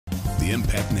The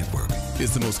Impact Network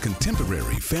is the most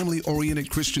contemporary, family-oriented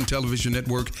Christian television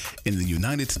network in the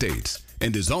United States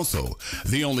and is also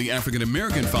the only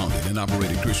African-American founded and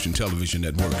operated Christian television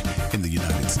network in the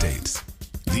United States.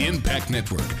 The Impact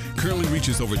Network currently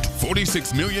reaches over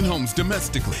 46 million homes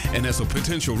domestically and has a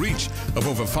potential reach of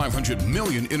over 500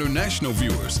 million international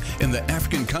viewers in the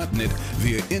African continent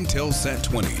via Intelsat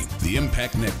 20. The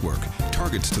Impact Network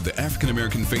targets to the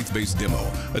African-American faith-based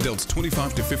demo, adults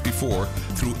 25 to 54,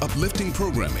 through uplifting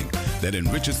programming that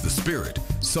enriches the spirit,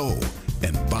 soul,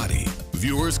 and body.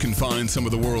 Viewers can find some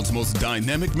of the world's most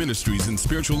dynamic ministries and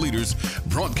spiritual leaders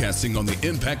broadcasting on the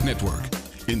Impact Network,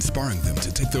 inspiring them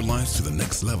to take their lives to the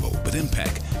next level. But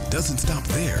Impact doesn't stop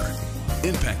there.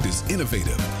 Impact is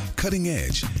innovative, cutting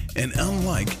edge, and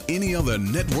unlike any other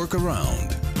network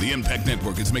around. The Impact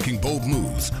Network is making bold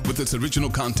moves with its original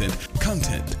content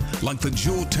like The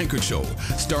Jewel Tankard Show,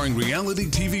 starring reality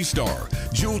TV star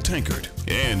Jewel Tankard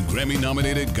and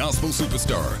Grammy-nominated gospel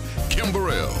superstar Kim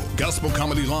Burrell. Gospel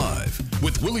Comedy Live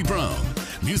with Willie Brown.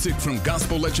 Music from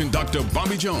gospel legend Dr.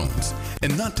 Bobby Jones.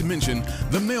 And not to mention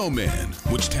The Mailman,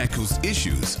 which tackles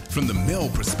issues from the male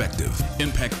perspective.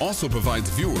 Impact also provides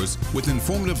viewers with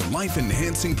informative,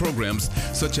 life-enhancing programs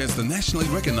such as the nationally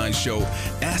recognized show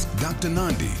Ask Dr.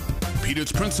 Nandi,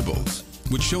 Peter's Principles,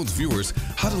 which shows viewers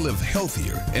how to live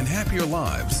healthier and happier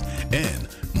lives, and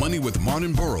Money with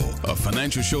Martin Burrell, a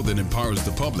financial show that empowers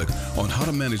the public on how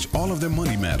to manage all of their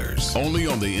money matters. Only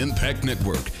on the Impact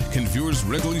Network can viewers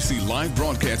regularly see live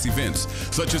broadcast events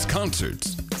such as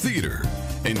concerts, theater,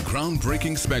 and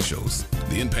groundbreaking specials.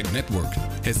 The Impact Network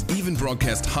has even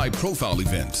broadcast high-profile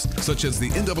events such as the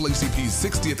NAACP's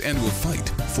 60th annual Fight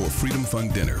for Freedom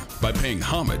Fund dinner by paying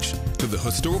homage to the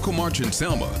historical march in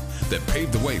Selma that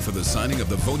paved the way for the signing of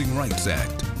the Voting Rights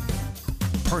Act.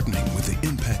 Partnering with the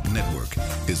Impact Network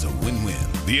is a win-win.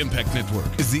 The Impact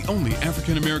Network is the only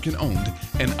African-American owned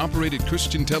and operated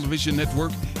Christian television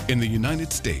network in the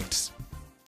United States.